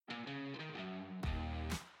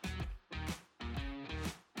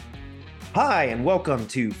Hi, and welcome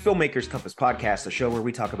to Filmmakers Compass Podcast, a show where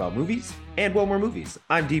we talk about movies and, well, more movies.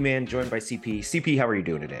 I'm Dman, joined by CP. CP, how are you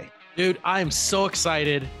doing today? Dude, I am so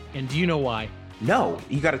excited, and do you know why? No,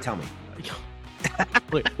 you got to tell me.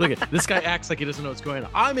 Look at this guy acts like he doesn't know what's going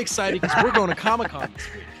on. I'm excited because we're going to ComiCon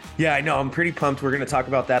this week. Yeah, I know. I'm pretty pumped. We're going to talk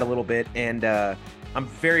about that a little bit, and I'm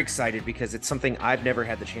very excited because it's something I've never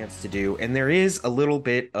had the chance to do, and there is a little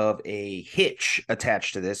bit of a hitch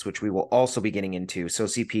attached to this, which we will also be getting into. So,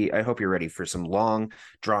 CP, I hope you're ready for some long,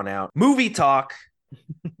 drawn-out movie talk,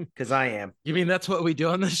 because I am. You mean that's what we do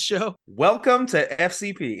on this show? Welcome to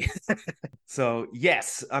FCP. So,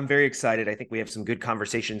 yes, I'm very excited. I think we have some good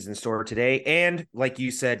conversations in store today. And like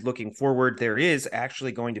you said, looking forward, there is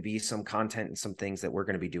actually going to be some content and some things that we're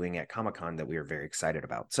going to be doing at Comic-Con that we are very excited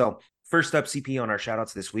about. So, first up, CP on our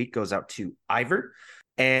shout-outs this week goes out to Iger,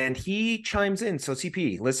 and he chimes in. So,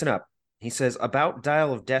 CP, listen up. He says, about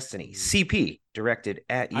Dial of Destiny, CP, directed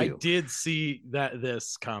at you. I did see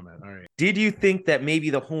this comment. All right. Did you think that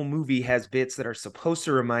maybe the whole movie has bits that are supposed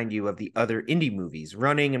to remind you of the other indie movies?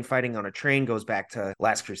 Running and Fighting on a Train goes back to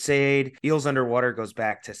Last Crusade. Eels Underwater goes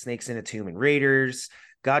back to Snakes in a Tomb and Raiders.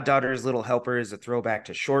 Goddaughter's Little Helper is a throwback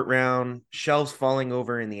to Short Round. Shelves falling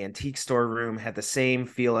over in the antique store room had the same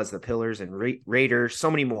feel as The Pillars and Raiders.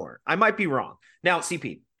 So many more. I might be wrong. Now,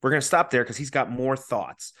 CP, we're going to stop there because he's got more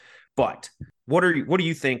thoughts. But what do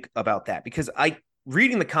you think about that? Because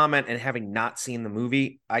reading the comment and having not seen the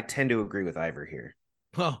movie, I tend to agree with Iver here.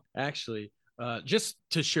 Well, actually, just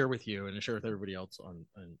to share with you and to share with everybody else on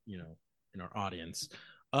in our audience,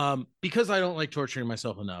 because I don't like torturing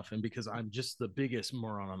myself enough, and because I'm just the biggest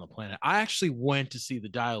moron on the planet, I actually went to see The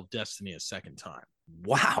Dial of Destiny a second time.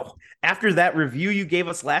 Wow. After that review you gave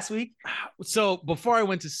us last week? So before I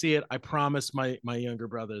went to see it, I promised my younger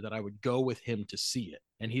brother that I would go with him to see it.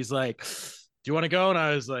 And he's like, do you want to go? And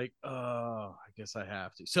I was like, oh, I guess I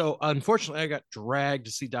have to. So unfortunately, I got dragged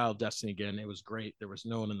to see Dial of Destiny again. It was great. There was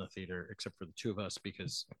no one in the theater except for the two of us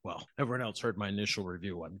because, well, everyone else heard my initial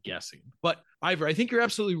review, I'm guessing. But Ivor, I think you're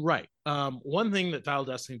absolutely right. One thing that Dial of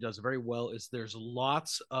Destiny does very well is there's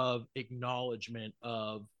lots of acknowledgement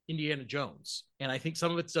of Indiana Jones. And I think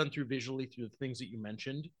some of it's done visually through the things that you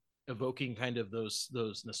mentioned, evoking kind of those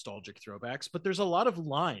nostalgic throwbacks. But there's a lot of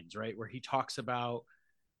lines, right, where he talks about,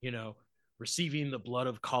 receiving the blood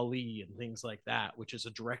of Kali and things like that, which is a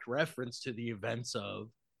direct reference to the events of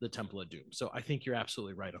the Temple of Doom. So I think you're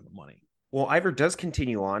absolutely right on the money. Well, Iver does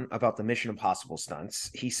continue on about the Mission Impossible stunts.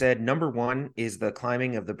 He said, number one is the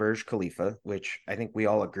climbing of the Burj Khalifa, which I think we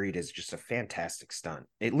all agreed is just a fantastic stunt.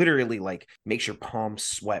 It literally makes your palms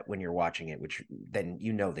sweat when you're watching it, which then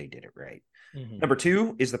they did it right. Mm-hmm. Number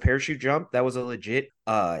two is the parachute jump. That was a legit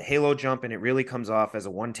halo jump, and it really comes off as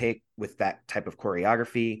a one take with that type of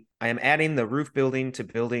choreography. I am adding the roof building to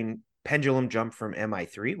building pendulum jump from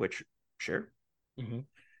MI3, which, sure. Mm-hmm.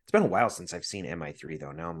 It's been a while since I've seen MI3,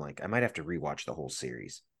 though. Now I'm like, I might have to rewatch the whole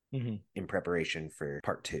series in preparation for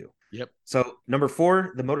part 2. Yep. So number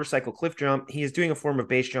 4, the motorcycle cliff jump. He is doing a form of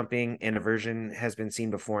base jumping, and a version has been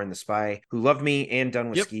seen before in The Spy Who Loved Me and Done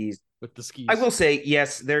with Skis. With the skis. I will say,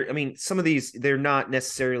 yes, some of these, they're not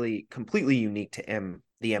necessarily completely unique to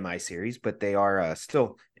the MI series, but they are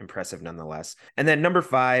still impressive nonetheless. And then number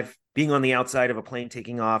 5, being on the outside of a plane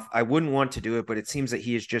taking off. I wouldn't want to do it, but it seems that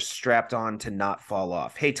he is just strapped on to not fall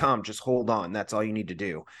off. Hey, Tom, just hold on. That's all you need to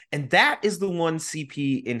do. And that is the one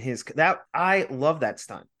CP in I love that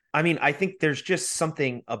stunt. I mean, I think there's just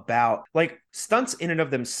something about stunts in and of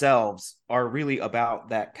themselves are really about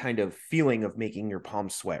that kind of feeling of making your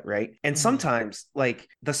palms sweat, right? And sometimes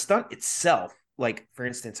the stunt itself, for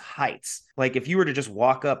instance, heights, if you were to just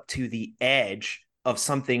walk up to the edge of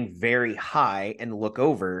something very high and look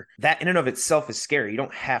over, that in and of itself is scary. You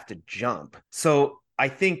don't have to jump. So I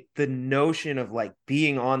think the notion of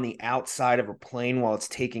being on the outside of a plane while it's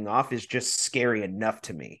taking off is just scary enough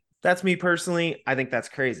to me. That's me personally. I think that's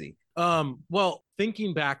crazy. Well,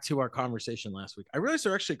 thinking back to our conversation last week, I realized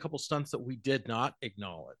there are actually a couple stunts that we did not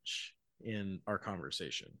acknowledge in our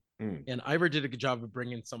conversation. And Ivor did a good job of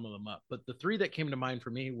bringing some of them up. But the 3 that came to mind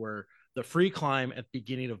for me were the free climb at the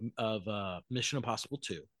beginning of Mission Impossible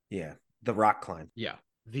 2. Yeah, the rock climb. Yeah.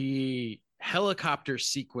 The helicopter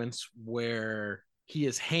sequence where he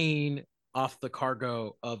is hanging off the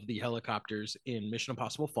cargo of the helicopters in Mission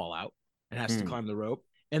Impossible Fallout and has to climb the rope.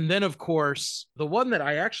 And then, of course, the one that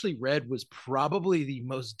I actually read was probably the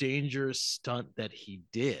most dangerous stunt that he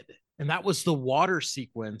did. And that was the water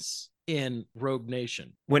sequence in Rogue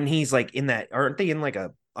Nation. When he's in that, aren't they in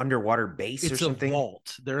a underwater base or something? It's a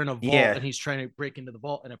vault. They're in a vault, and he's trying to break into the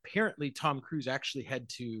vault. And apparently Tom Cruise actually had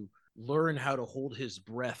to learn how to hold his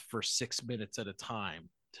breath for 6 minutes at a time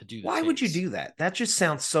to do the Why would you takes. do that? That just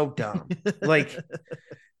sounds so dumb. Like,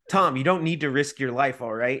 Tom, you don't need to risk your life,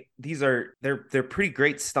 all right? They're pretty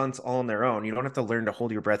great stunts all on their own. You don't have to learn to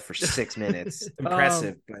hold your breath for 6 minutes.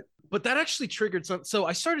 Impressive, but that actually triggered some. So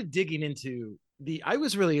I started digging into I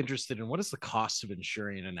was really interested in what is the cost of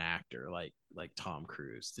insuring an actor like Tom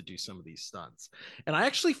Cruise to do some of these stunts. And I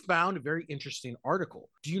actually found a very interesting article.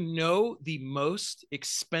 Do you know the most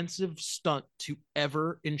expensive stunt to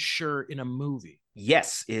ever insure in a movie?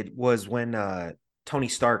 Yes, it was when Tony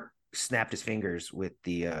Stark snapped his fingers with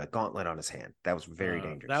the gauntlet on his hand. That was very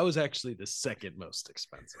dangerous. That was actually the second most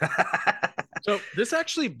expensive. So this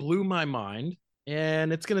actually blew my mind,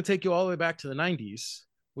 and it's going to take you all the way back to the 90s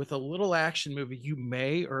with a little action movie you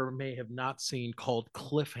may or may have not seen called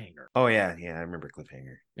Cliffhanger. Oh, yeah. I remember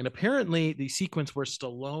Cliffhanger. And apparently the sequence where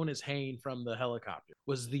Stallone is hanging from the helicopter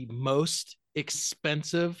was the most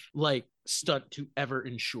expensive stunt to ever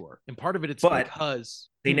insure. And part of it's because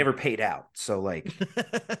they never paid out. So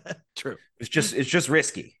true. It's just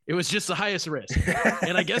risky. It was just the highest risk.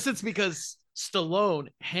 And I guess it's because Stallone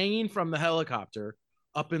hanging from the helicopter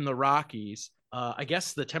up in the Rockies, I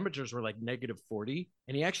guess the temperatures were like -40,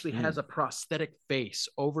 and he actually has a prosthetic face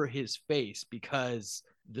over his face because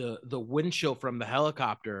the wind chill from the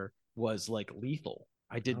helicopter was like lethal.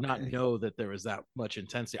 I did not know that there was that much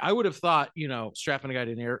intensity. I would have thought, strapping a guy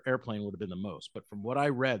to an airplane would have been the most, but from what I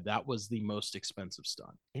read, that was the most expensive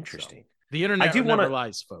stunt. Interesting. So, the internet never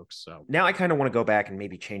lies, folks. So now I kind of want to go back and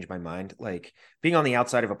maybe change my mind. Like being on the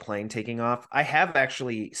outside of a plane taking off, I have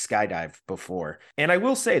actually skydived before. And I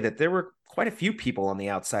will say that there were quite a few people on the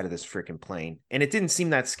outside of this freaking plane, and it didn't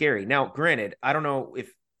seem that scary. Now, granted, I don't know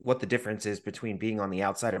what the difference is between being on the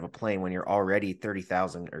outside of a plane when you're already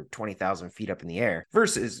 30,000 or 20,000 feet up in the air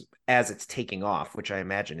versus as it's taking off, which I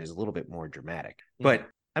imagine is a little bit more dramatic. But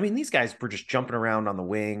I mean, these guys were just jumping around on the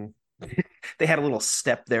wing. They had a little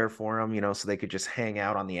step there for them, so they could just hang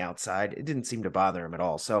out on the outside. It didn't seem to bother them at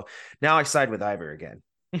all. So now I side with Iver again.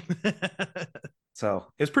 So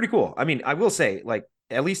it was pretty cool. I mean, I will say,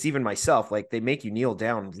 at least even myself, they make you kneel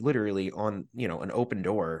down literally on, an open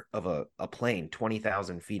door of a plane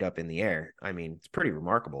 20,000 feet up in the air. I mean, it's pretty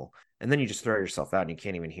remarkable. And then you just throw yourself out and you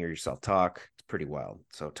can't even hear yourself talk. It's pretty wild.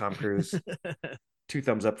 So Tom Cruise, 2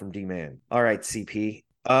 thumbs up from D-Man. All right, CP.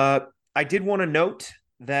 I did want to note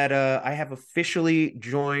that I have officially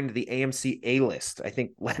joined the AMC A-list. I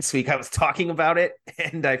think last week I was talking about it,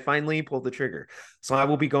 and I finally pulled the trigger. So I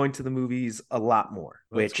will be going to the movies a lot more,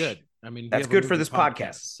 which good. I mean, that's good for this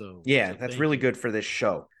podcast. So that's really good for this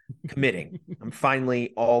show. Committing. I'm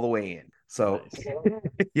finally all the way in. So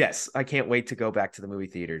yes, I can't wait to go back to the movie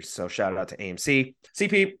theaters. So shout out to AMC,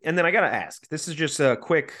 CP. And then I got to ask, this is just a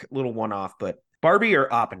quick little one-off, but Barbie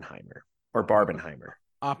or Oppenheimer or Barbenheimer?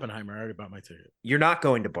 Oppenheimer. I already bought my ticket. You're not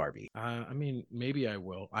going to Barbie. I mean, maybe I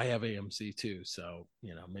will. I have AMC too, so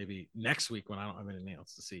maybe next week when I don't have anything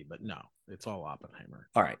else to see. But no, it's all Oppenheimer.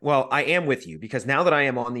 All right. Well, I am with you because now that I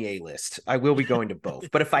am on the A list, I will be going to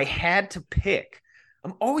both. But if I had to pick,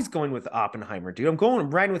 I'm always going with Oppenheimer, dude.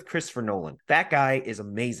 I'm riding with Christopher Nolan. That guy is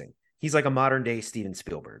amazing. He's like a modern day Steven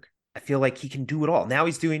Spielberg. I feel like he can do it all. Now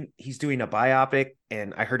he's doing a biopic,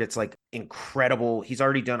 and I heard it's incredible. He's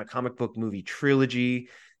already done a comic book movie trilogy.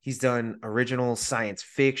 He's done original science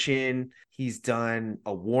fiction. He's done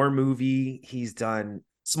a war movie. He's done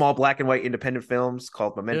small black and white independent films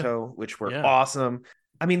called Memento, which were awesome.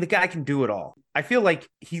 I mean, the guy can do it all. I feel like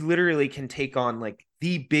he literally can take on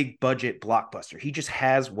the big budget blockbuster. He just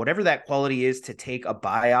has whatever that quality is to take a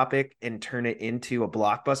biopic and turn it into a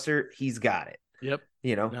blockbuster. He's got it. Yep.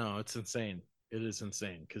 No, it's insane. It is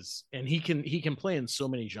insane and he can play in so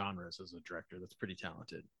many genres as a director. That's pretty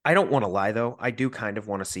talented. I don't want to lie though. I do kind of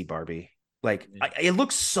want to see Barbie. It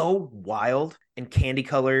looks so wild and candy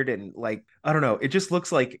colored and I don't know. It just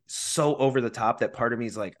looks so over the top that part of me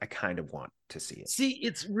is I kind of want to see it. See,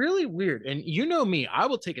 it's really weird. And you know me, I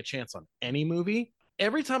will take a chance on any movie.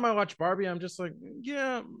 Every time I watch Barbie, I'm just I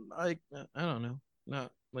don't know.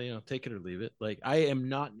 Not take it or leave it. I am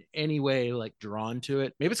not in any way drawn to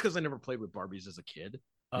it. Maybe it's because I never played with Barbies as a kid.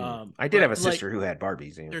 I did have a sister who had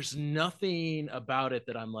Barbies. There's nothing about it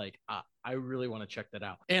that I'm I really want to check that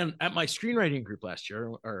out. And at my screenwriting group last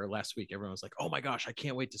week, everyone was like, "Oh my gosh, I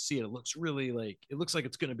can't wait to see it. It looks really it looks like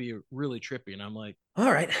it's going to be really trippy." And I'm like,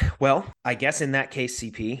 "All right, well, I guess in that case,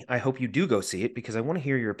 CP, I hope you do go see it because I want to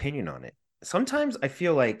hear your opinion on it. Sometimes I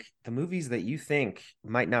feel like the movies that you think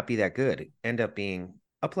might not be that good end up being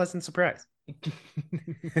a pleasant surprise."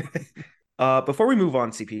 Before we move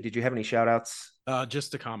on, CP, did you have any shout outs?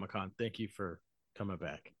 Just to ComiCon. Thank you for coming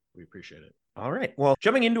back. We appreciate it. All right. Well,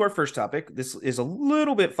 jumping into our first topic, this is a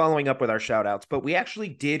little bit following up with our shout outs, but we actually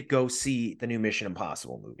did go see the new Mission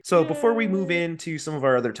Impossible movie. So before we move into some of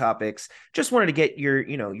our other topics, just wanted to get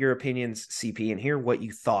your opinions, CP, and hear what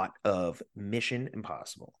you thought of Mission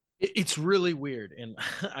Impossible. It's really weird. And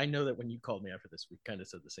I know that when you called me after this, we kind of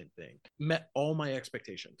said the same thing. Met all my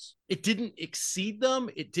expectations. It didn't exceed them.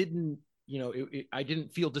 It didn't, I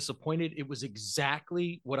didn't feel disappointed. It was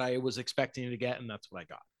exactly what I was expecting to get, and that's what I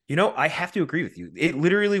got. I have to agree with you. It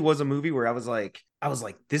literally was a movie where I was like,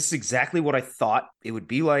 this is exactly what I thought it would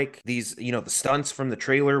be like. These, the stunts from the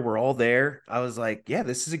trailer were all there. I was like, yeah,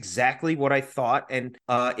 this is exactly what I thought. And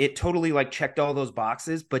it totally like checked all those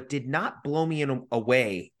boxes, but did not blow me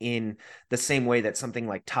away in the same way that something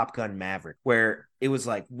like Top Gun Maverick, where it was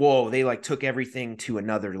like, whoa, they like took everything to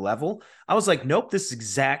another level. I was like, nope, this is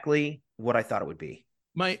exactly what I thought it would be.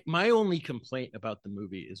 My only complaint about the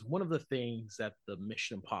movie is one of the things that the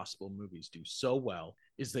Mission Impossible movies do so well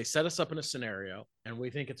is they set us up in a scenario and we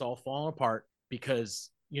think it's all falling apart because,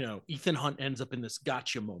 Ethan Hunt ends up in this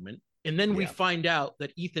gotcha moment. And then we find out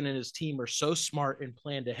that Ethan and his team are so smart and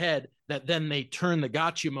planned ahead that then they turn the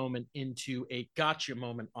gotcha moment into a gotcha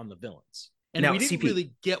moment on the villains. And now, we didn't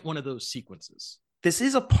really get one of those sequences. This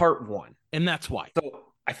is a part one. And that's why. So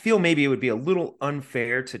I feel maybe it would be a little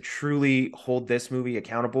unfair to truly hold this movie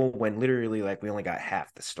accountable when literally like we only got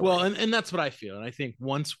half the story. Well, and that's what I feel. And I think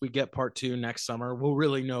once we get part 2 next summer, we'll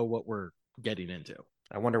really know what we're getting into.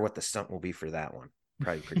 I wonder what the stunt will be for that one.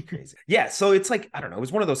 Probably pretty crazy. Yeah. So it's like, I don't know. It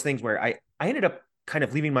was one of those things where I ended up kind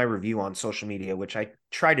of leaving my review on social media, which I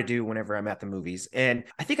try to do whenever I'm at the movies. And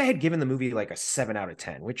I think I had given the movie like a 7 out of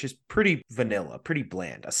 10, which is pretty vanilla, pretty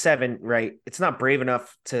bland. A 7, right? It's not brave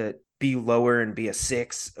enough to be lower and be a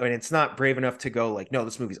 6, and it's not brave enough to go like, no,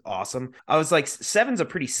 this movie's awesome. I was like, 7's a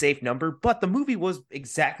pretty safe number, but the movie was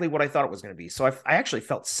exactly what I thought it was going to be. So I actually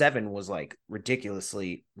felt 7 was like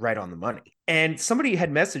ridiculously right on the money. And somebody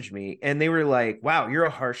had messaged me and they were like, wow, you're a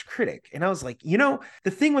harsh critic. And I was like, the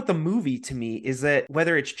thing with the movie to me is that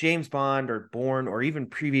whether it's James Bond or Bourne or even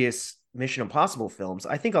previous Mission Impossible films,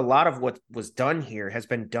 I think a lot of what was done here has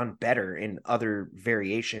been done better in other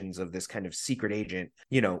variations of this kind of secret agent,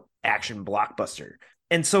 action blockbuster.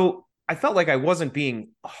 And so I felt like I wasn't being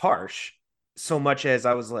harsh so much as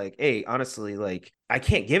I was like, hey, honestly, like I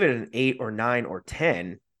can't give it an 8 or 9 or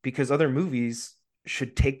 10 because other movies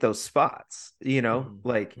should take those spots, and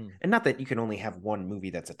not that you can only have one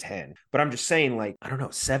movie that's a 10, but I'm just saying, like, I don't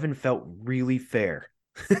know, 7 felt really fair.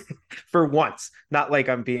 For once, not like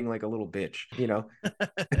I'm being like a little bitch,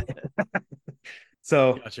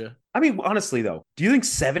 So gotcha. I mean, honestly though, do you think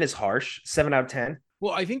 7 is harsh? 7 out of 10?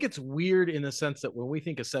 Well, I think it's weird in the sense that when we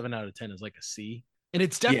think a 7 out of 10 is like a C, and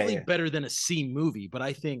it's definitely better than a C movie. But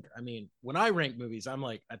I think, when I rank movies, I'm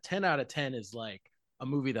like a 10 out of 10 is like a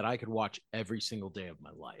movie that I could watch every single day of my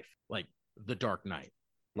life, like The Dark Knight,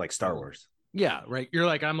 like Star Wars. Yeah, right.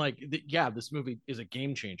 I'm like, this movie is a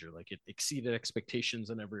game changer. Like it exceeded expectations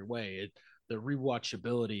in every way. The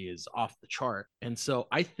rewatchability is off the chart. And so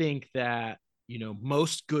I think that,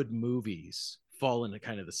 most good movies fall into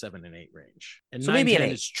kind of the 7 and 8 range. And so 9, maybe 10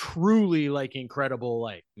 is truly like incredible.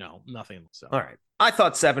 Like, no, nothing. So, all right. I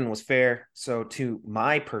thought 7 was fair. So to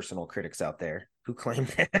my personal critics out there who claim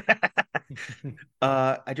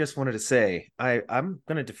I just wanted to say, I'm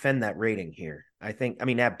going to defend that rating here. I think,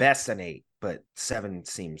 at best an 8. But 7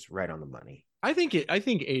 seems right on the money. I think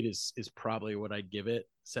 8 is probably what I'd give it.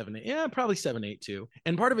 7, 8. Yeah, probably 7, 8 too.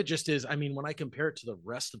 And part of it just is, when I compare it to the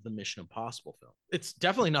rest of the Mission Impossible film, it's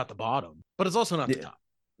definitely not the bottom, but it's also not the top.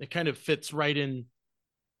 It kind of fits right in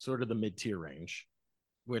sort of the mid-tier range,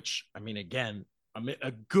 which, again,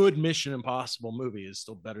 a good Mission Impossible movie is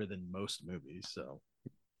still better than most movies. So.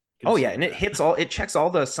 Oh yeah, and it checks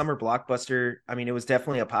all the summer blockbuster. It was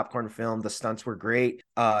definitely a popcorn film. The stunts were great.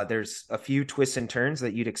 There's a few twists and turns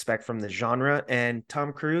that you'd expect from the genre, and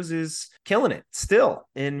Tom Cruise is killing it still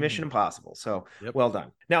in Mission Impossible. So well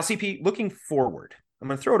done. Now, CP, looking forward, I'm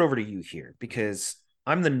going to throw it over to you here because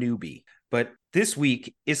I'm the newbie. But this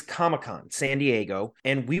week is Comic-Con San Diego,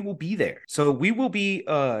 and we will be there. So we will be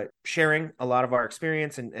sharing a lot of our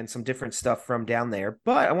experience and some different stuff from down there.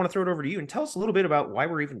 But I want to throw it over to you and tell us a little bit about why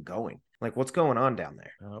we're even going. Like, what's going on down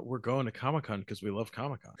there? We're going to Comic-Con because we love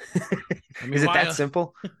Comic-Con. Is it that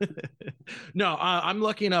simple? No, I'm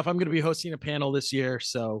lucky enough. I'm going to be hosting a panel this year.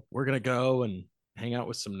 So we're going to go and hang out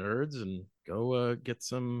with some nerds and go get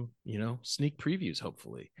some, sneak previews,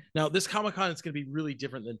 hopefully. Now, this Comic-Con is going to be really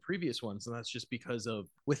different than previous ones, and that's just because of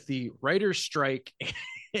with the writer's strike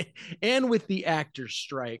and with the actor's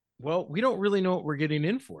strike. Well, we don't really know what we're getting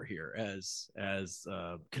in for here as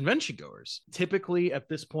convention goers. Typically, at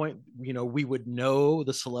this point, we would know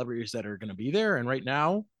the celebrities that are going to be there, and right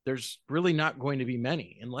now, there's really not going to be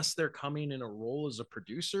many, unless they're coming in a role as a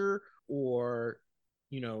producer or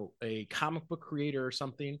a comic book creator or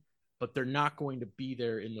something. But they're not going to be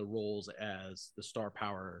there in the roles as the star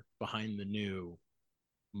power behind the new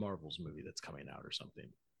Marvel's movie that's coming out or something.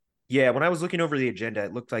 Yeah, when I was looking over the agenda,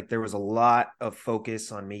 it looked like there was a lot of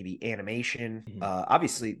focus on maybe animation. Mhm.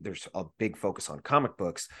 Obviously, there's a big focus on comic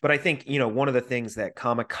books, but I think, one of the things that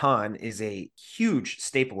Comic-Con is a huge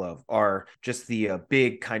staple of are just the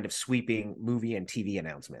big kind of sweeping movie and TV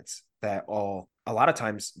announcements that a lot of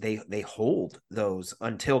times they hold those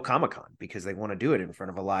until Comic-Con because they want to do it in front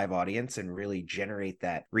of a live audience and really generate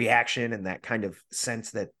that reaction and that kind of sense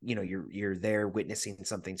that you're there witnessing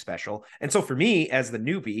something special. And so for me as the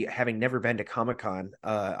newbie, having never been to Comic-Con,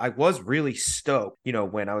 I was really stoked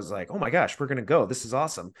when I was like, oh my gosh, we're gonna go, this is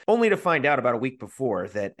awesome, only to find out about a week before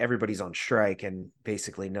that everybody's on strike and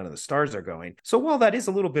basically none of the stars are going. So while that is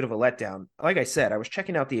a little bit of a letdown, like I said, I was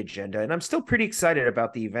checking out the agenda and I'm still pretty excited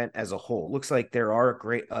about the event as a whole. It looks like there are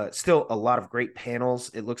still a lot of great panels.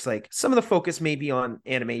 It looks like some of the focus may be on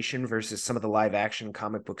animation versus some of the live action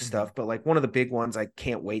comic book stuff, but like one of the big ones I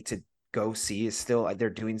can't wait to go see is still they're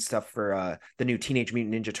doing stuff for the new Teenage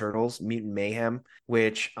Mutant Ninja Turtles, Mutant Mayhem,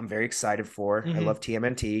 which I'm very excited for. I love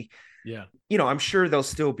TMNT. Yeah. I'm sure there'll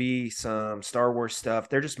still be some Star Wars stuff.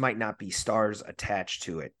 There just might not be stars attached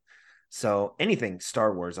to it. So anything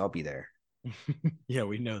Star Wars, I'll be there. Yeah,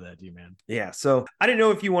 we know that, man. Yeah, so I didn't know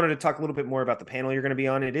if you wanted to talk a little bit more about the panel you're going to be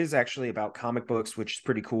on. It is actually about comic books, which is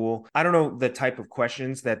pretty cool. I don't know the type of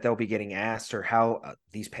questions that they'll be getting asked or how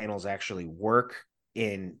these panels actually work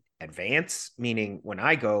in advance, meaning when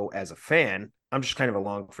I go as a fan, I'm just kind of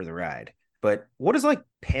along for the ride. But what does like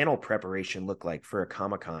panel preparation look like for a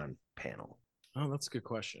Comic-Con panel? Oh, that's a good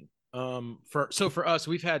question. For us,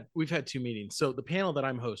 we've had 2 meetings. So the panel that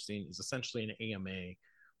I'm hosting is essentially an AMA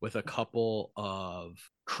with a couple of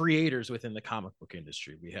creators within the comic book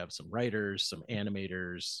industry. We have some writers, some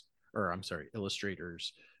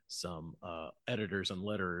illustrators, some editors and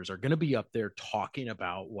letterers are going to be up there talking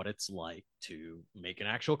about what it's like to make an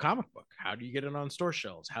actual comic book. How do you get it on store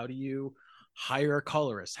shelves? How do you hire a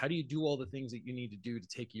colorist? How do you do all the things that you need to do to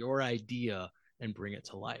take your idea and bring it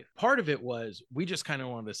to life? Part of it was we just kind of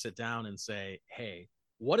wanted to sit down and say, hey,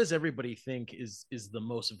 what does everybody think is the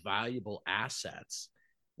most valuable assets?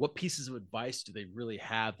 What pieces of advice do they really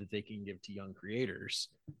have that they can give to young creators?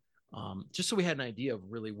 Just so we had an idea of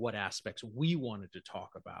really what aspects we wanted to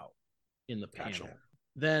talk about in the panel. Gotcha.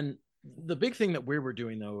 Then the big thing that we were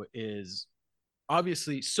doing, though, is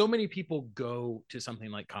obviously so many people go to something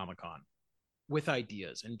like Comic-Con with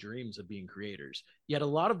ideas and dreams of being creators. Yet a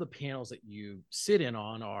lot of the panels that you sit in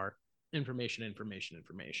on are information.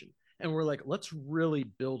 And we're like, let's really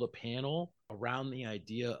build a panel around the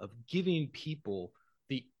idea of giving people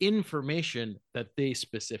the information that they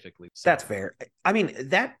specifically said. That's fair. I mean,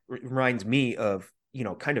 that reminds me of,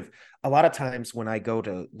 kind of a lot of times when I go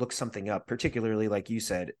to look something up, particularly like you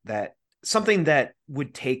said, that something that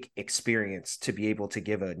would take experience to be able to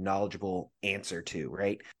give a knowledgeable answer to,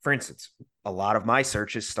 right? For instance, a lot of my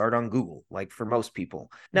searches start on Google, like for most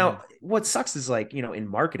people. Now, what sucks is like, in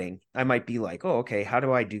marketing, I might be like, oh, okay, how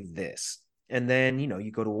do I do this? And then,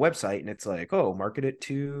 you go to a website and it's like, oh, market it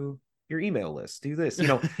to your email list, do this.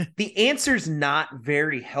 The answer's not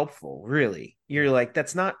very helpful, really. You're like,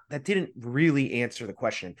 that didn't really answer the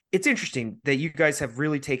question. It's interesting that you guys have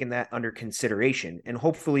really taken that under consideration. And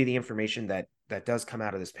hopefully the information that does come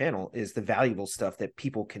out of this panel is the valuable stuff that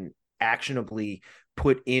people can actionably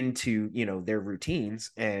put into, their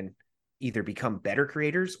routines and either become better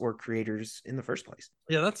creators or creators in the first place.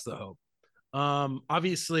 Yeah, that's the hope.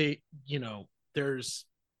 Obviously, there's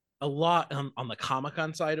a lot on the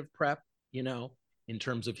Comic-Con side of prep, in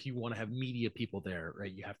terms of you want to have media people there,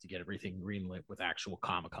 right? You have to get everything greenlit with actual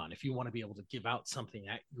Comic-Con. If you want to be able to give out something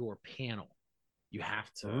at your panel, you have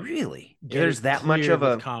to really. There's that much of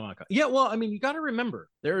a Comic-Con. Yeah, well, I mean, you got to remember,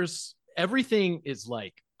 everything is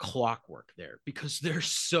like clockwork there because there's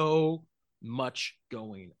so much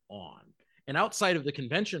going on. And outside of the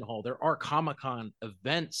convention hall, there are Comic-Con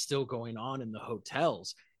events still going on in the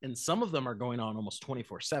hotels, and some of them are going on almost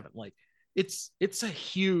 24/7. Like it's a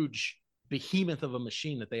huge behemoth of a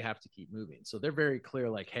machine that they have to keep moving. So they're very clear,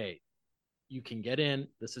 like, hey, you can get in.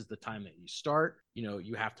 This is the time that you start.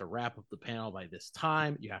 You have to wrap up the panel by this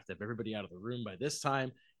time. You have to have everybody out of the room by this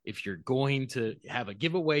time. If you're going to have a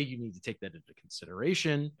giveaway, you need to take that into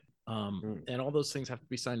consideration. And all those things have to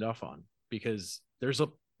be signed off on because there's a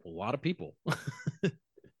lot of people.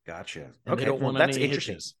 Gotcha. And they don't want that's any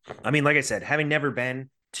interesting. hitches. I mean, like I said, having never been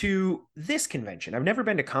to this convention, I've never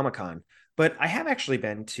been to Comic-Con, but I have actually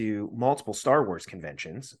been to multiple Star Wars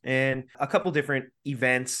conventions and a couple different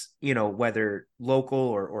events, whether local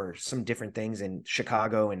or some different things in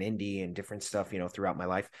Chicago and Indy and different stuff, throughout my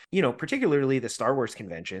life. Particularly the Star Wars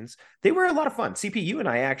conventions. They were a lot of fun. CP, you and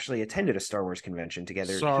I actually attended a Star Wars convention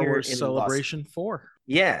together. Star Wars Celebration 4.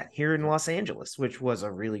 Yeah, here in Los Angeles, which was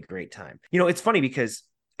a really great time. It's funny because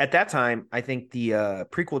at that time, I think the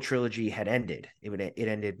prequel trilogy had ended. It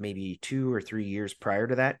ended maybe 2 or 3 years prior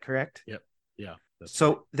to that, correct? Yep. Yeah. So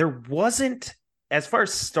right. There wasn't, as far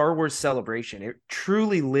as Star Wars Celebration, it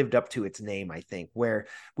truly lived up to its name, I think, where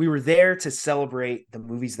we were there to celebrate the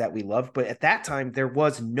movies that we loved. But at that time, there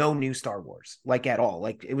was no new Star Wars, like at all.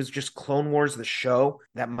 Like it was just Clone Wars, the show.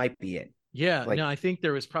 That might be it. Yeah, no, I think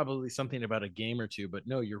there was probably something about a game or two, but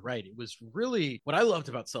no, you're right. It was really what I loved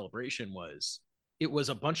about Celebration was it was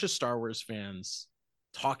a bunch of Star Wars fans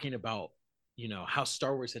talking about, how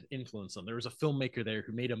Star Wars had influenced them. There was a filmmaker there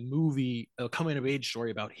who made a movie, a coming of age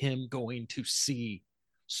story about him going to see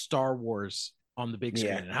Star Wars on the big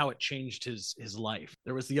screen and how it changed his life.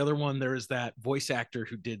 There was the other one. There was that voice actor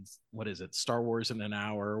who did, what is it, Star Wars in an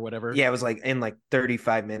hour or whatever. Yeah, it was like in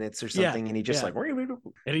 35 minutes or something. And he just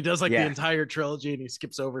and he does the entire trilogy and he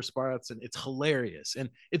skips over spots and it's hilarious.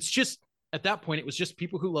 And it's just, at that point, it was just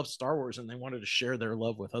people who love Star Wars and they wanted to share their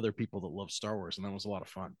love with other people that love Star Wars. And that was a lot of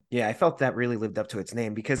fun. Yeah, I felt that really lived up to its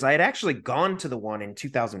name because I had actually gone to the one in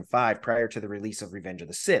 2005 prior to the release of Revenge of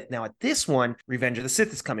the Sith. Now at this one, Revenge of the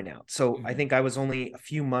Sith is coming out. So I think I was only a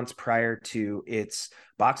few months prior to its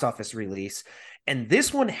box office release. And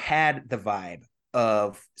this one had the vibe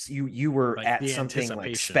of you were at something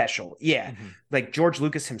like special. Yeah. Like George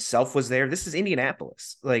Lucas himself was there. This is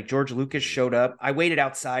Indianapolis. Like George Lucas showed up. I waited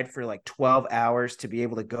outside for 12 hours to be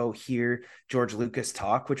able to go hear George Lucas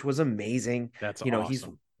talk, which was amazing. That's awesome. He's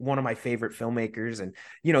one of my favorite filmmakers and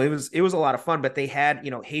it was a lot of fun, but they had,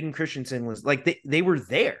 Hayden Christensen was like, they were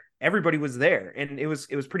there. Everybody was there. And it was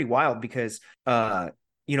pretty wild because, at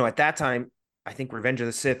that time, I think Revenge of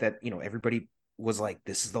the Sith that, everybody was like,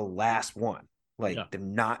 this is the last one. They're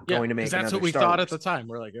not going to make another that's what we Star thought Wars. at the time.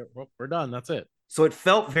 We're like, well, we're done. That's it. So it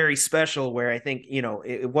felt very special where I think,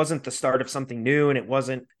 it wasn't the start of something new and it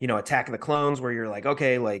wasn't, Attack of the Clones where you're like,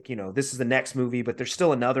 okay, this is the next movie, but there's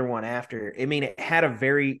still another one after. I mean, it had a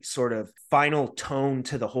very sort of final tone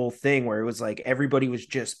to the whole thing where it was like everybody was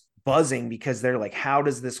just buzzing because they're like, how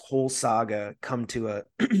does this whole saga come to a,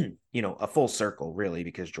 a full circle really,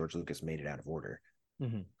 because George Lucas made it out of order.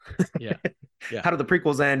 Yeah. How do the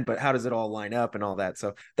prequels end, but how does it all line up and all that?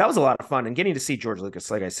 So that was a lot of fun. And getting to see George Lucas,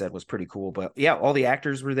 like I said, was pretty cool. But yeah, all the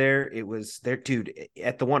actors were there. It was there, dude.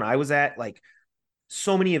 At the one I was at,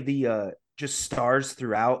 so many of the just stars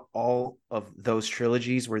throughout all of those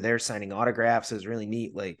trilogies were there signing autographs. It was really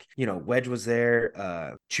neat. Wedge was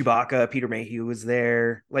there, Chewbacca, Peter Mayhew was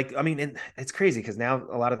there. And it's crazy because now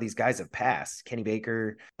a lot of these guys have passed. Kenny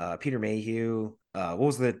Baker, Peter Mayhew. What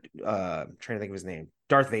was the I'm trying to think of his name?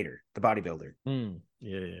 Darth Vader, the bodybuilder.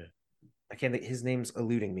 Yeah. I can't think, his name's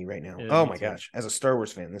eluding me right now. Yeah, oh my gosh. As a Star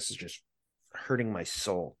Wars fan, this is just hurting my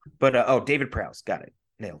soul. But David Prowse, got it.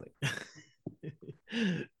 Nailed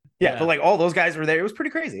it. Yeah, but all those guys were there. It was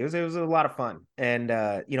pretty crazy. It was a lot of fun. And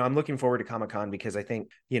I'm looking forward to Comic-Con because I think,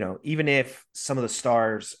 even if some of the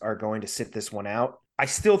stars are going to sit this one out, I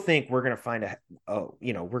still think we're going to find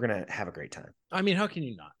we're going to have a great time. I mean, how can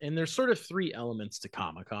you not? And there's sort of 3 elements to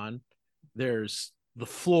Comic-Con. There's the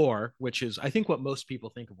floor, which is, I think, what most people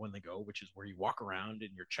think of when they go, which is where you walk around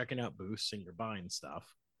and you're checking out booths and you're buying stuff.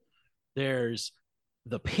 There's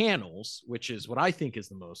the panels, which is what I think is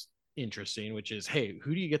the most interesting, which is, hey,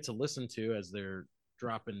 who do you get to listen to as they're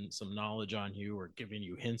dropping some knowledge on you or giving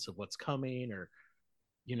you hints of what's coming or,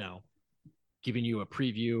 giving you a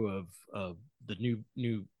preview of the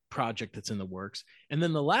new project that's in the works. And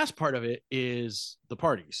then the last part of it is the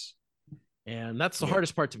parties. And that's the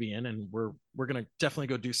hardest part to be in. And we're going to definitely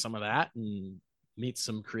go do some of that and meet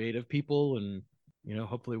some creative people. And,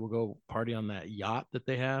 hopefully we'll go party on that yacht that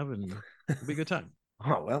they have and it'll be a good time.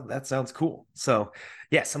 Oh, well, that sounds cool. So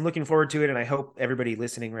yes, I'm looking forward to it. And I hope everybody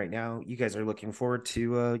listening right now, you guys are looking forward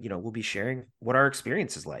to, we'll be sharing what our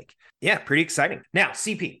experience is like. Yeah, pretty exciting. Now,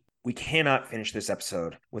 CP, we cannot finish this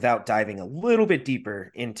episode without diving a little bit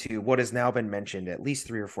deeper into what has now been mentioned at least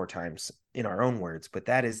 3 or 4 times in our own words, but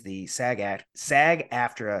that is the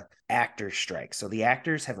SAG-AFTRA actors strike. So the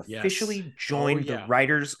actors have officially joined the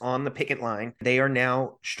writers on the picket line. They are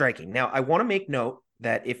now striking. Now, I want to make note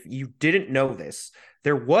that if you didn't know this,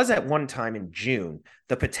 there was at one time in June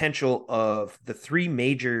the potential of the three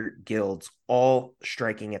major guilds all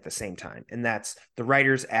striking at the same time. And that's the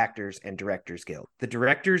Writers, Actors, and Directors Guild. The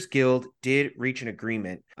Directors Guild did reach an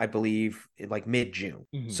agreement, I believe, like mid-June.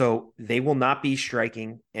 So they will not be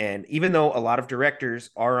striking. And even though a lot of directors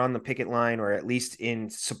are on the picket line, or at least in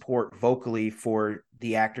support vocally for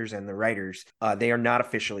the actors and the writers, they are not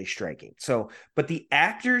officially striking. So, but the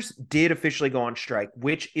actors did officially go on strike,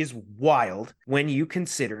 which is wild when you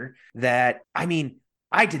consider that, I mean,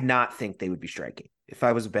 I did not think they would be striking if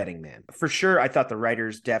I was a betting man. For sure, I thought the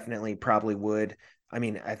writers definitely probably would. I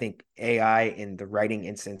mean, I think AI in the writing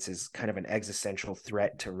instance is kind of an existential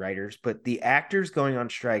threat to writers, but the actors going on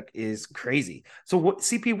strike is crazy. So what,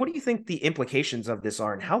 CP, what do you think the implications of this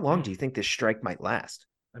are, and how long do you think this strike might last?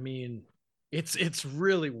 I mean, it's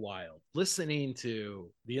really wild listening to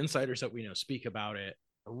the insiders that we know speak about it,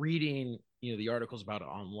 reading, the articles about it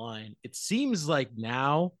online. It seems like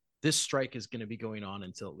now this strike is going to be going on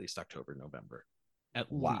until at least October, November, at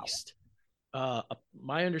least.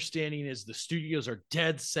 My understanding is the studios are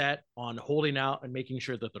dead set on holding out and making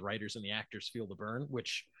sure that the writers and the actors feel the burn,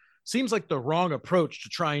 which seems like the wrong approach to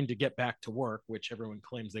trying to get back to work, which everyone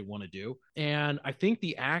claims they want to do. And I think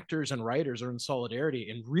the actors and writers are in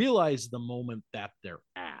solidarity and realize the moment that they're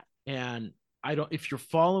at. And if you're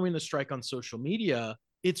following the strike on social media,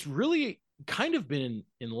 it's really kind of been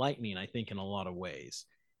enlightening, I think, in a lot of ways.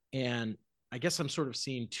 And I guess I'm sort of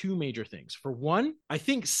seeing two major things. For one, I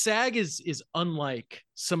think SAG is unlike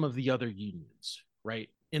some of the other unions, right?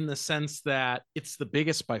 In the sense that it's the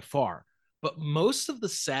biggest by far. But most of the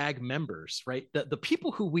SAG members, right, the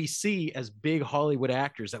people who we see as big Hollywood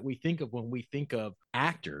actors that we think of when we think of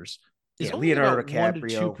actors, is only Leonardo about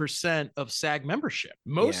DiCaprio. 1 to 2% of SAG membership.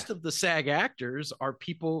 Most of the SAG actors are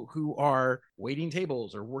people who are waiting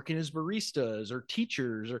tables or working as baristas or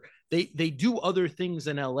teachers, or they do other things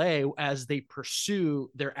in LA as they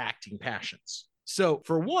pursue their acting passions. So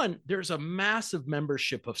for one, there's a massive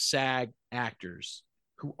membership of SAG actors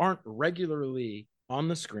who aren't regularly on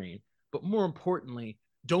the screen, but more importantly,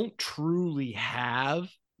 don't truly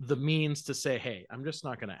have the means to say, hey, I'm just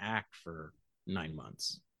not going to act for 9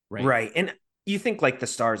 months. Right. And you think like the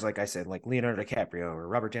stars, like I said, like Leonardo DiCaprio or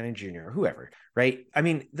Robert Downey Jr. or whoever, right? I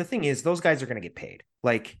mean, the thing is, those guys are going to get paid.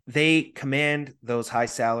 Like they command those high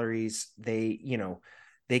salaries. They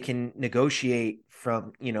can negotiate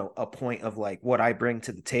from, a point of like, what I bring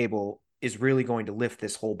to the table is really going to lift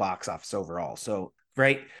this whole box office overall. So,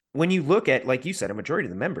 right. When you look at, like you said, a majority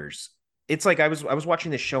of the members, it's like I was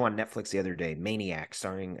watching this show on Netflix the other day, Maniac,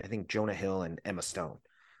 starring, I think, Jonah Hill and Emma Stone.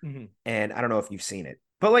 And I don't know if you've seen it.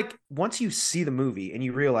 But like once you see the movie and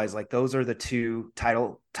you realize like those are the two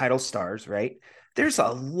title stars, right? There's a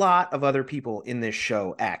lot of other people in this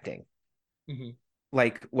show acting.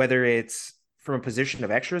 Like whether it's from a position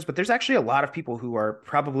of extras, but there's actually a lot of people who are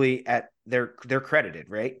probably they're credited,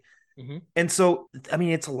 right? And so, I mean,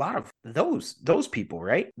 it's a lot of those people,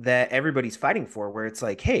 right? That everybody's fighting for, where it's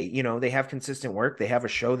like, hey, they have consistent work. They have a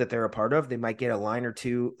show that they're a part of. They might get a line or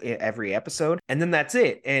two every episode, and then that's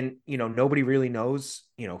it. And, nobody really knows,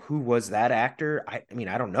 who was that actor. I mean,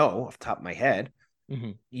 I don't know off the top of my head.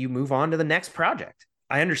 You move on to the next project.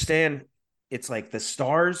 I understand it's like the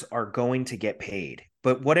stars are going to get paid,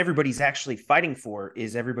 but what everybody's actually fighting for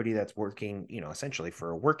is everybody that's working, essentially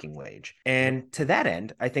for a working wage. And to that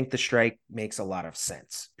end, I think the strike makes a lot of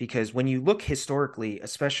sense, because when you look historically,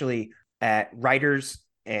 especially at writers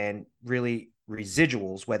and really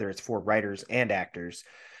residuals, whether it's for writers and actors,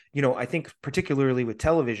 I think particularly with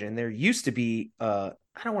television, there used to be, I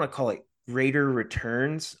don't want to call it greater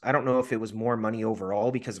returns. I don't know if it was more money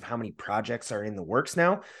overall because of how many projects are in the works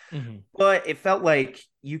now, but it felt like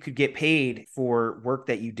you could get paid for work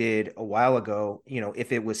that you did a while ago,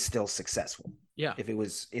 if it was still successful. Yeah. If it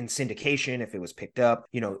was in syndication, if it was picked up,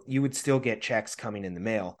 you would still get checks coming in the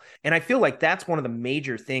mail. And I feel like that's one of the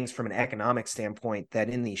major things from an economic standpoint, that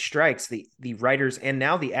in these strikes, the writers and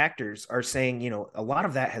now the actors are saying, a lot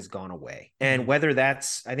of that has gone away. And whether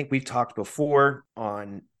that's, I think we've talked before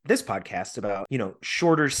on this podcast about,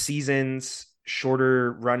 shorter seasons,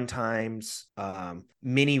 shorter run times,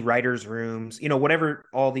 mini writers' rooms, whatever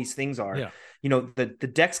all these things are,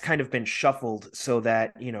 the deck's kind of been shuffled so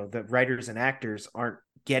that, the writers and actors aren't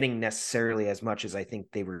getting necessarily as much as I think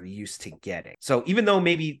they were used to getting. So even though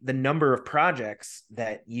maybe the number of projects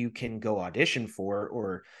that you can go audition for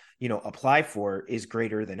or, apply for is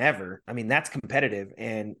greater than ever, I mean, that's competitive.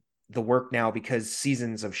 And the work now, because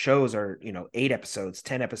seasons of shows are, 8 episodes,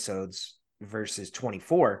 10 episodes versus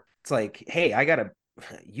 24, it's like, hey, I got to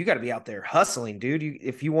you got to be out there hustling, dude.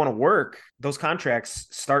 If you want to work, those contracts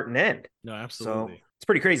start and end. No, absolutely. So it's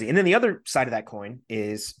pretty crazy. And then the other side of that coin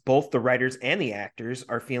is both the writers and the actors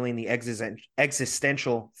are feeling the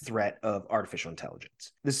existential threat of artificial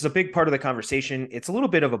intelligence. This is a big part of the conversation. It's a little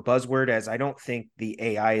bit of a buzzword, as I don't think the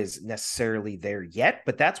AI is necessarily there yet,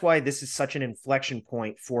 but that's why this is such an inflection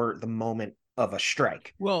point for the moment of a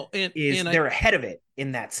strike. Well, they're ahead of it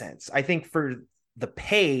in that sense. I think for the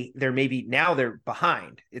pay, they're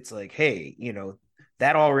behind. It's like, hey,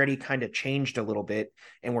 that already kind of changed a little bit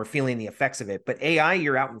and we're feeling the effects of it. But AI,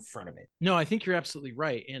 you're out in front of it. No, I think you're absolutely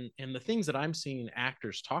right. And the things that I'm seeing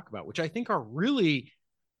actors talk about, which I think are really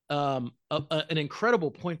an incredible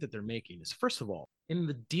point that they're making, is, first of all, in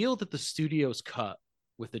the deal that the studios cut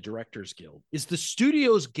with the Directors Guild, is the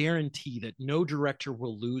studios guarantee that no director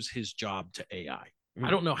will lose his job to AI. I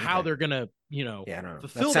don't know how they're going to,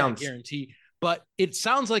 fulfill that guarantee. But it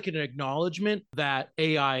sounds like an acknowledgement that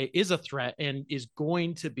AI is a threat and is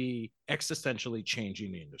going to be existentially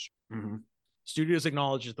changing the industry. Mm-hmm. Studios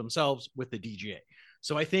acknowledge it themselves with the DGA.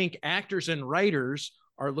 So I think actors and writers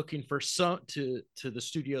are looking for to the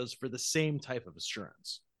studios for the same type of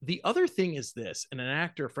assurance. The other thing is this, and an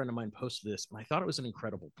actor, a friend of mine, posted this, and I thought it was an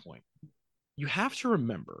incredible point. You have to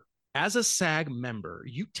remember, as a SAG member,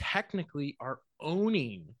 you technically are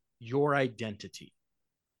owning your identity.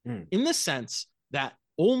 In the sense that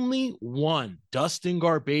only one Dustin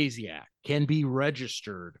Garbasiak can be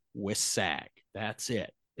registered with SAG. That's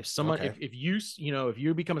it. If someone, if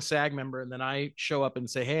you become a SAG member and then I show up and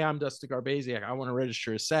say, hey, I'm Dustin Garbasiak, I want to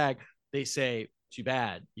register as SAG, they say, too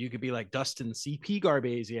bad. You could be like Dustin CP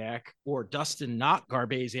Garbasiak or Dustin not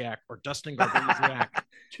Garbasiak or Dustin Garbasiak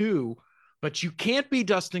 2, but you can't be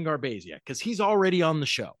Dustin Garbasiak because he's already on the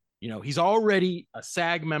show. He's already a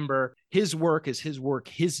SAG member. His work is his work.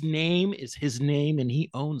 His name is his name, and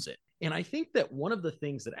he owns it. And I think that one of the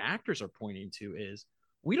things that actors are pointing to is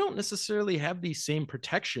we don't necessarily have these same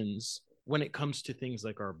protections when it comes to things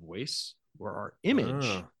like our voice or our image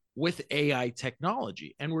with AI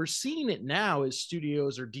technology. And we're seeing it now as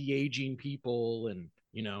studios are de-aging people, and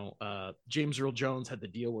James Earl Jones had the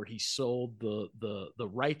deal where he sold the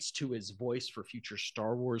rights to his voice for future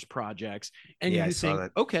Star Wars projects. And you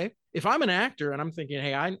think, okay, if I'm an actor and I'm thinking,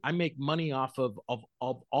 hey, I make money off of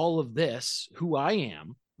all of this, who I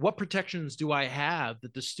am, what protections do I have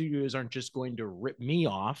that the studios aren't just going to rip me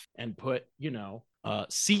off and put,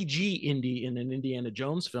 CG Indy in an Indiana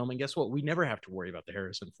Jones film? And guess what? We never have to worry about the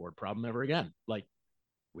Harrison Ford problem ever again. Like,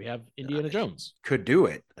 we have Indiana Jones. Could do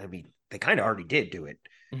it. I mean, they kind of already did do it.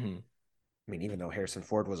 Mm-hmm. I mean, even though Harrison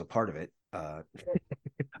Ford was a part of it,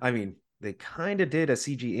 I mean, they kind of did a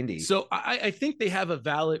CG Indy. So I think they have a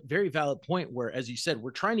very valid point where, as you said,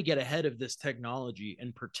 we're trying to get ahead of this technology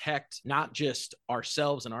and protect not just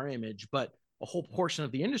ourselves and our image, but a whole portion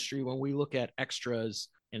of the industry when we look at extras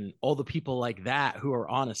and all the people like that who are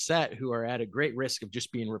on a set who are at a great risk of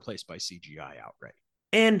just being replaced by CGI outright.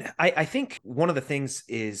 And I think one of the things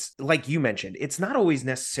is, like you mentioned, it's not always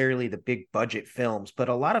necessarily the big budget films, but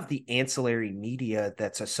a lot of the ancillary media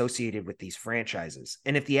that's associated with these franchises.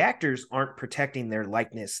 And if the actors aren't protecting their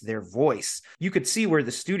likeness, their voice, you could see where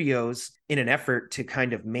the studios, in an effort to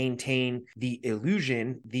kind of maintain the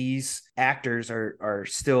illusion these actors are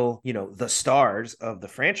still, the stars of the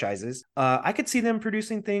franchises, I could see them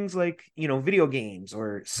producing things like, video games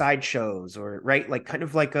or sideshows or, right, like kind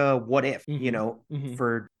of like a What If,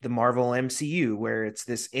 for the Marvel MCU, where it's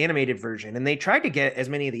this animated version. And they tried to get as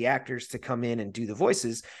many of the actors to come in and do the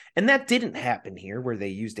voices. And that didn't happen here where they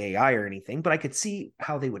used AI or anything, but I could see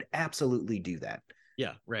how they would absolutely do that.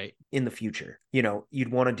 Yeah, right. In the future,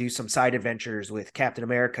 you'd want to do some side adventures with Captain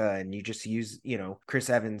America and you just use, Chris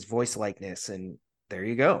Evans' voice likeness. And there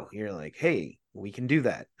you go. You're like, hey, we can do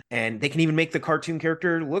that. And they can even make the cartoon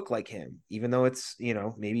character look like him, even though it's,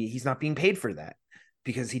 maybe he's not being paid for that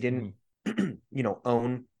because he didn't,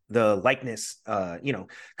 own the likeness,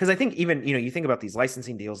 because I think even, you think about these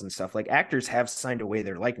licensing deals and stuff, like actors have signed away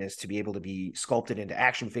their likeness to be able to be sculpted into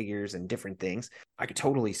action figures and different things. I could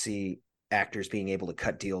totally see actors being able to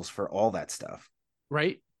cut deals for all that stuff.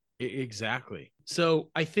 Right. Exactly. So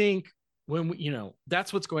I think when we,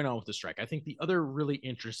 that's what's going on with the strike. I think the other really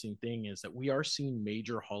interesting thing is that we are seeing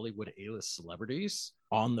major Hollywood A-list celebrities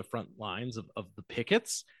on the front lines of the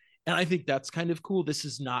pickets. And I think that's kind of cool. This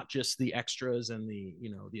is not just the extras and the,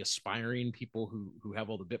 the aspiring people who have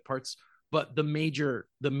all the bit parts, but the major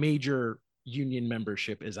union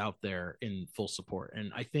membership is out there in full support.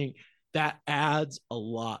 And I think that adds a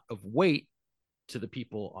lot of weight to the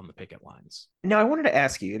people on the picket lines. Now, I wanted to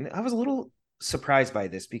ask you, and I was a little surprised by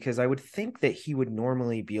this because I would think that he would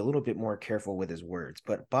normally be a little bit more careful with his words.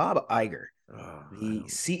 But Bob Iger, the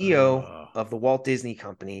CEO of the Walt Disney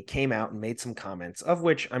Company, came out and made some comments, of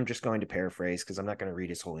which I'm just going to paraphrase because I'm not going to read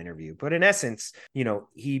his whole interview. But in essence,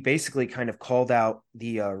 he basically kind of called out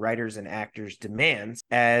the writers and actors' demands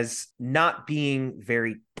as not being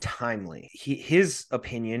very timely. His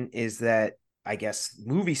opinion is that I guess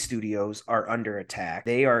movie studios are under attack.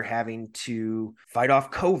 They are having to fight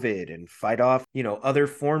off COVID and fight off, other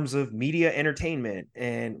forms of media entertainment.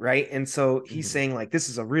 And right. And so he's saying like, this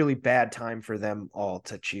is a really bad time for them all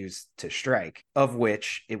to choose to strike, of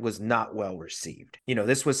which it was not well received.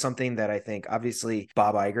 This was something that I think obviously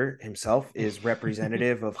Bob Iger himself is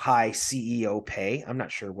representative of high CEO pay. I'm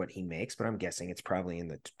not sure what he makes, but I'm guessing it's probably in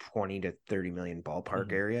the 20 to 30 million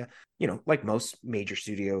ballpark area, like most major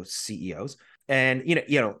studio CEOs. And,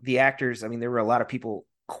 the actors, I mean, there were a lot of people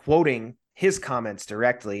quoting his comments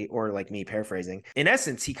directly, or like me paraphrasing. In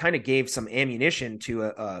essence, he kind of gave some ammunition to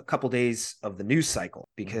a couple days of the news cycle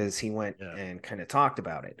because he went and kind of talked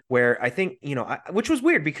about it, where I think, which was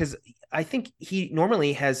weird because I think he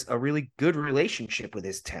normally has a really good relationship with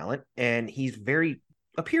his talent, and he's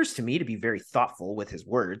appears to me to be very thoughtful with his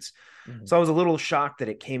words. So I was a little shocked that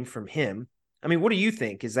it came from him. I mean, what do you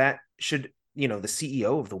think? Should the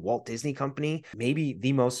CEO of the Walt Disney Company, maybe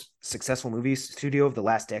the most successful movie studio of the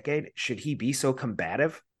last decade, should he be so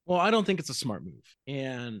combative? Well, I don't think it's a smart move.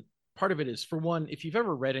 And part of it is, for one, if you've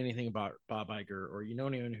ever read anything about Bob Iger, or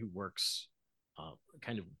anyone who works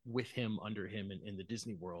kind of with him, under him in the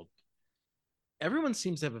Disney world, everyone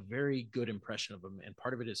seems to have a very good impression of him. And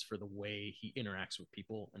part of it is for the way he interacts with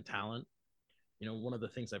people and talent. One of the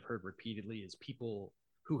things I've heard repeatedly is people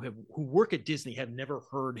who work at Disney have never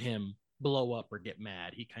heard him blow up or get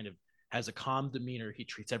mad. He kind of has a calm demeanor. He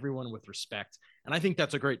treats everyone with respect. And I think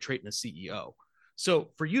that's a great trait in a CEO.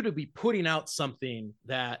 So for you to be putting out something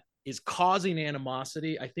that is causing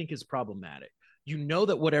animosity, I think is problematic.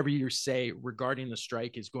 That whatever you say regarding the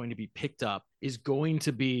strike is going to be picked up, is going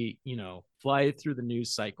to be, fly through the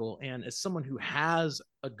news cycle. And as someone who has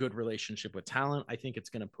a good relationship with talent, I think it's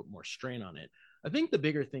going to put more strain on it. I think the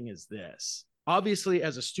bigger thing is this. Obviously,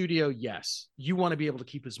 as a studio, yes, you want to be able to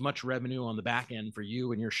keep as much revenue on the back end for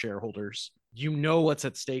you and your shareholders. What's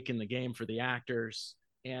at stake in the game for the actors.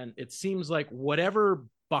 And it seems like whatever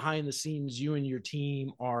behind the scenes you and your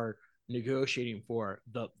team are negotiating for,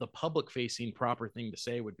 the public facing proper thing to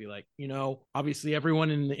say would be like, obviously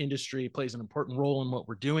everyone in the industry plays an important role in what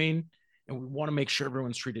we're doing. And we want to make sure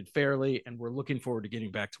everyone's treated fairly. And we're looking forward to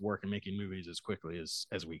getting back to work and making movies as quickly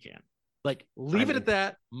as we can. Like, leave it at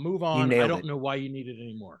that, move on. I don't know why you need it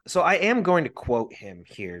anymore. So I am going to quote him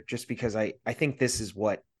here just because I think this is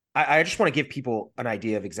what I just want to give people an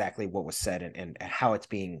idea of exactly what was said and how it's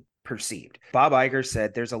being perceived. Bob Iger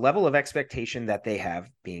said there's a level of expectation that they have,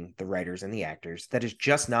 being the writers and the actors, that is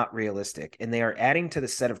just not realistic. And they are adding to the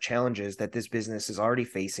set of challenges that this business is already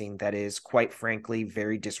facing that is, quite frankly,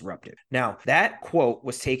 very disruptive. Now, that quote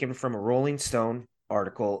was taken from a Rolling Stone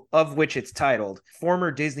article, of which it's titled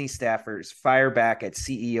 "Former Disney Staffers Fire Back at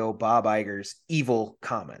CEO Bob Iger's Evil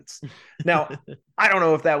Comments." Now, I don't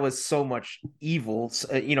know if that was so much evil,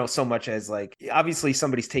 so much as like, obviously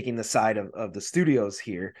somebody's taking the side of the studios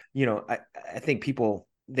here. I think people,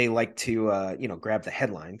 they like to, grab the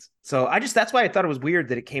headlines. So that's why I thought it was weird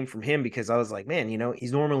that it came from him, because I was like, man,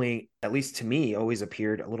 he's normally, at least to me, always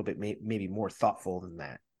appeared a little bit maybe more thoughtful than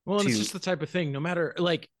that. Well, and it's just the type of thing, no matter,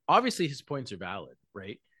 like, obviously his points are valid,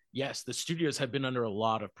 right? Yes, the studios have been under a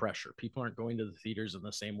lot of pressure. People aren't going to the theaters in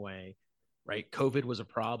the same way, right? COVID was a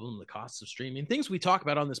problem. The costs of streaming, things we talk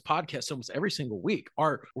about on this podcast almost every single week,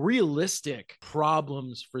 are realistic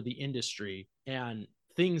problems for the industry and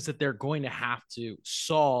things that they're going to have to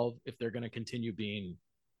solve if they're going to continue being,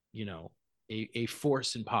 a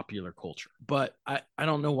force in popular culture. But I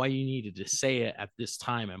don't know why you needed to say it at this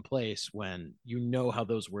time and place when how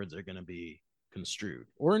those words are going to be construed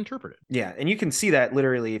or interpreted. Yeah. And you can see that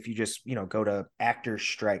literally if you just, go to actors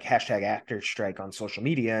strike, #actors strike on social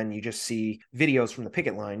media, and you just see videos from the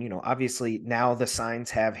picket line. Obviously now the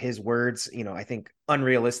signs have his words. I think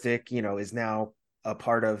unrealistic, is now a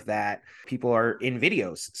part of that. People are in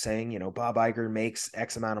videos saying, Bob Iger makes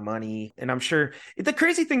X amount of money. And I'm sure the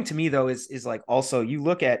crazy thing to me, though, is like, also you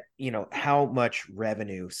look at, how much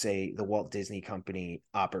revenue, say, the Walt Disney Company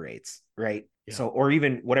operates, right? Yeah. So, or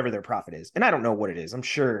even whatever their profit is. And I don't know what it is. I'm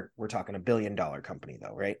sure we're talking $1 billion company,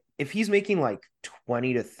 though, right? If he's making like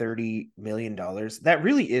 $20 to $30 million, that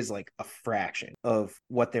really is like a fraction of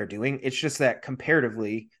what they're doing. It's just that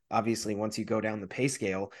comparatively, obviously once you go down the pay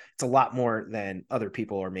scale, it's a lot more than other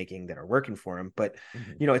people are making that are working for him. But,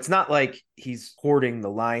 it's not like he's hoarding the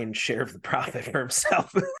lion's share of the profit for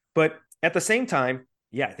himself. But at the same time,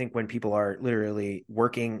 yeah, I think when people are literally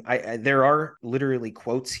working, there are literally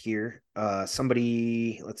quotes here.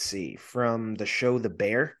 Somebody, let's see, from the show The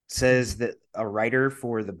Bear says that a writer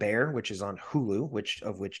for The Bear, which is on Hulu,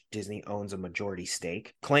 which Disney owns a majority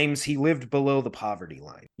stake, claims he lived below the poverty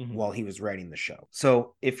line while he was writing the show.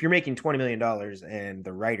 So if you're making $20 million and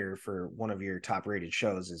the writer for one of your top rated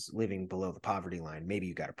shows is living below the poverty line, maybe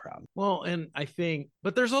you got a problem. Well, and I think,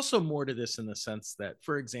 but there's also more to this in the sense that,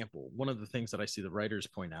 for example, one of the things that I see the writers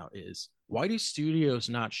point out is, why do studios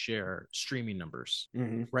not share streaming numbers?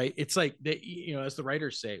 Right? It's like they, as the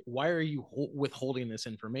writers say, why are you withholding this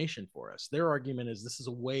information for us? Their argument is this is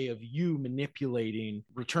a way of you manipulating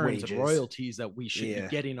returns and royalties that we should be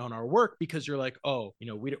getting on our work, because you're like, oh,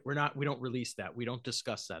 we don't release that, we don't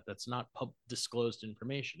discuss that, that's not disclosed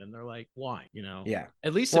information. And they're like, why?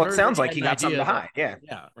 At least it sounds like he got something to hide. Yeah,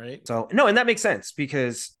 right. So no, and that makes sense,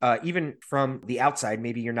 because even from the outside,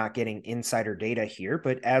 maybe you're not getting insider data here,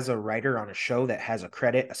 but as a writer on a show that has a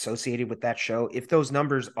credit associated with that show, if those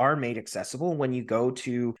numbers are made accessible when you go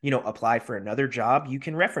to apply for another job, you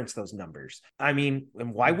can reference those numbers. I mean,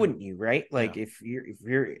 and why wouldn't you, right? Like if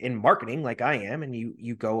you're in marketing like I am, and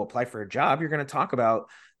you go apply for a job, you're going to talk about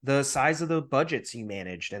the size of the budgets you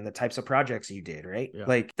managed and the types of projects you did, right?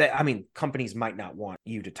 Like that. I mean, companies might not want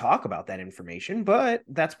you to talk about that information, but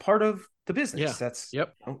that's part of the business. That's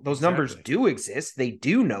those numbers do exist. They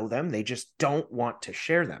do know them. They just don't want to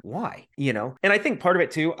share them. Why? And I think part of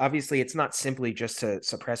it too, obviously it's not simply just to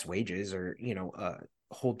suppress wages or,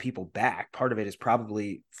 hold people back. Part of it is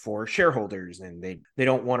probably for shareholders, and they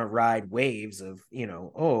don't want to ride waves of,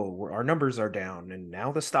 our numbers are down and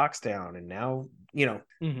now the stock's down and now,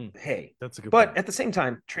 hey, that's a good but point. At the same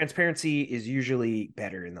time, transparency is usually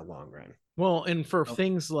better in the long run. Well, and for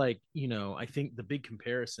things like, I think the big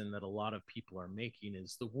comparison that a lot of people are making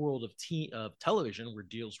is the world of television, where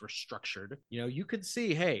deals were structured. You could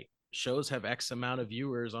see, hey, shows have X amount of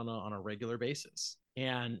viewers on a regular basis.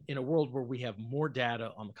 And in a world where we have more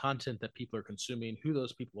data on the content that people are consuming, who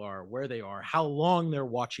those people are, where they are, how long they're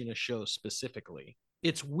watching a show specifically,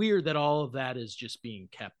 it's weird that all of that is just being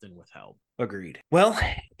kept and withheld. Agreed. Well,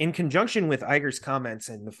 in conjunction with Iger's comments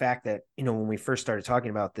and the fact that, when we first started talking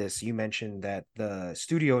about this, you mentioned that the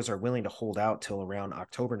studios are willing to hold out till around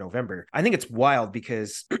October, November. I think it's wild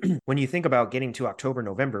because when you think about getting to October,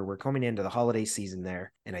 November, we're coming into the holiday season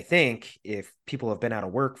there. And I think if people have been out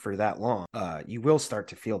of work for that long, you will start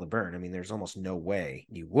to feel the burn. I mean, there's almost no way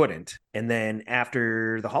you wouldn't. And then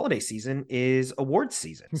after the holiday season is awards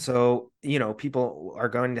season. So, people are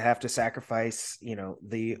going to have to sacrifice,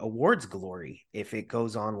 the awards glory if it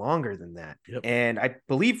goes on longer than that. And I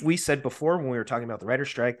believe we said before when we were talking about the writer's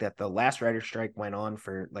strike that the last writer's strike went on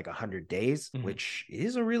for like 100 days, which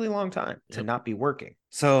is a really long time to not be working.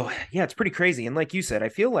 So yeah, it's pretty crazy. And like you said, I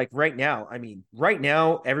feel like right now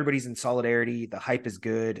everybody's in solidarity. The hype is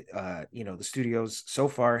good. The studios so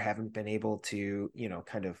far haven't been able to,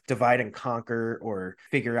 kind of divide and conquer or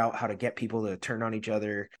figure out how to get people to turn on each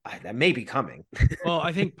other. That may be coming. Well,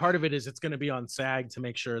 I think part of it is it's going to be on SAG to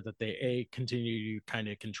make sure that they continue to kind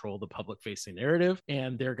of control the public facing narrative.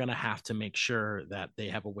 And they're going to have to make sure that they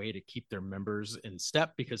have a way to keep their members in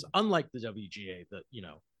step, because unlike the WGA,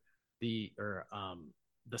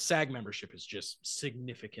 the SAG membership is just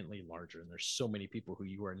significantly larger, and there's so many people who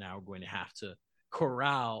you are now going to have to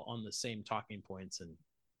corral on the same talking points and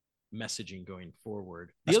messaging going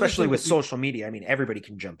forward. Especially with social media. I mean, everybody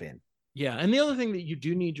can jump in. Yeah. And the other thing that you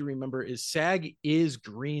do need to remember is SAG is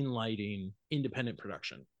greenlighting independent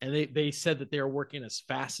production. And they said that they are working as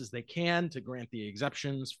fast as they can to grant the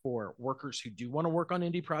exceptions for workers who do want to work on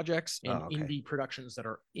indie projects and indie productions that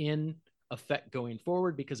are in effect going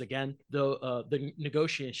forward, because again, the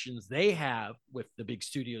negotiations they have with the big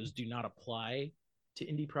studios do not apply to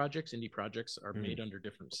indie projects. Indie projects are made under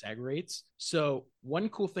different SAG rates. So one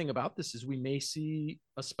cool thing about this is we may see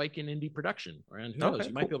a spike in indie production, and who knows,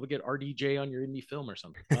 you might be able to get RDJ on your indie film or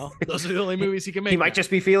something. Well, those are the only movies he can make. He might just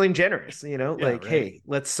be feeling generous, hey,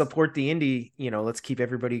 let's support the indie, let's keep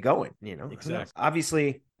everybody going, Exactly.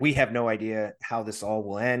 Obviously we have no idea how this all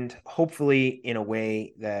will end. Hopefully in a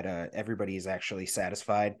way that everybody is actually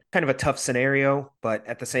satisfied. Kind of a tough scenario, but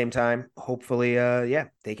at the same time, hopefully,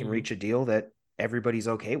 they can reach a deal that everybody's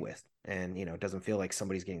okay with, and it doesn't feel like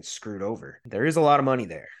somebody's getting screwed over. There is a lot of money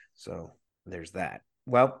there, so there's that.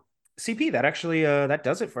 Well, CP, that actually that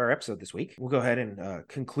does it for our episode this week. We'll go ahead and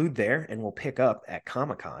conclude there, and we'll pick up at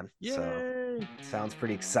ComiCon. Yay! Yay. Sounds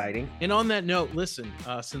pretty exciting. And on that note, listen,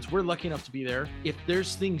 since we're lucky enough to be there, if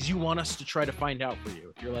there's things you want us to try to find out for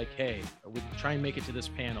you, if you're like, hey, we try and make it to this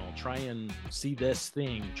panel, try and see this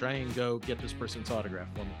thing, try and go get this person's autograph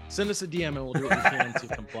for me, send us a DM and we'll do what we can to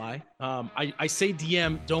comply. I say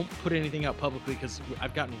DM, don't put anything out publicly because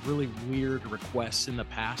I've gotten really weird requests in the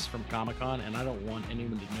past from Comic-Con, and I don't want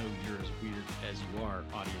anyone to know you're as weird as you are,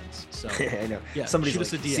 audience. So I know. Yeah, Somebody's shoot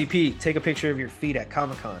us like, a DM. CP, take a picture of your feet at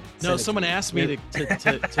Comic-Con. No, someone asked me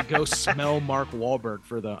to go smell Mark Wahlberg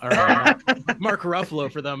for them, or Mark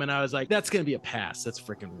Ruffalo for them, and I was like, that's going to be a pass. That's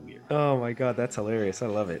freaking weird. Oh my God, that's hilarious. I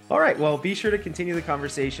love it. All right, well, be sure to continue the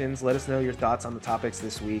conversations. Let us know your thoughts on the topics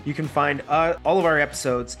this week. You can find all of our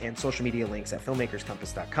episodes and social media links at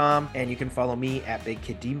filmmakerscompass.com, and you can follow me at Big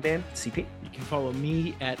Kid Dman. CP? You can follow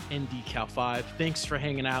me at NDCal5. Thanks for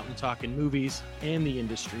hanging out and talking movies and the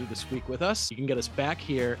industry this week with us. You can get us back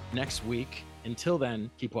here next week. Until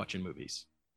then, keep watching movies.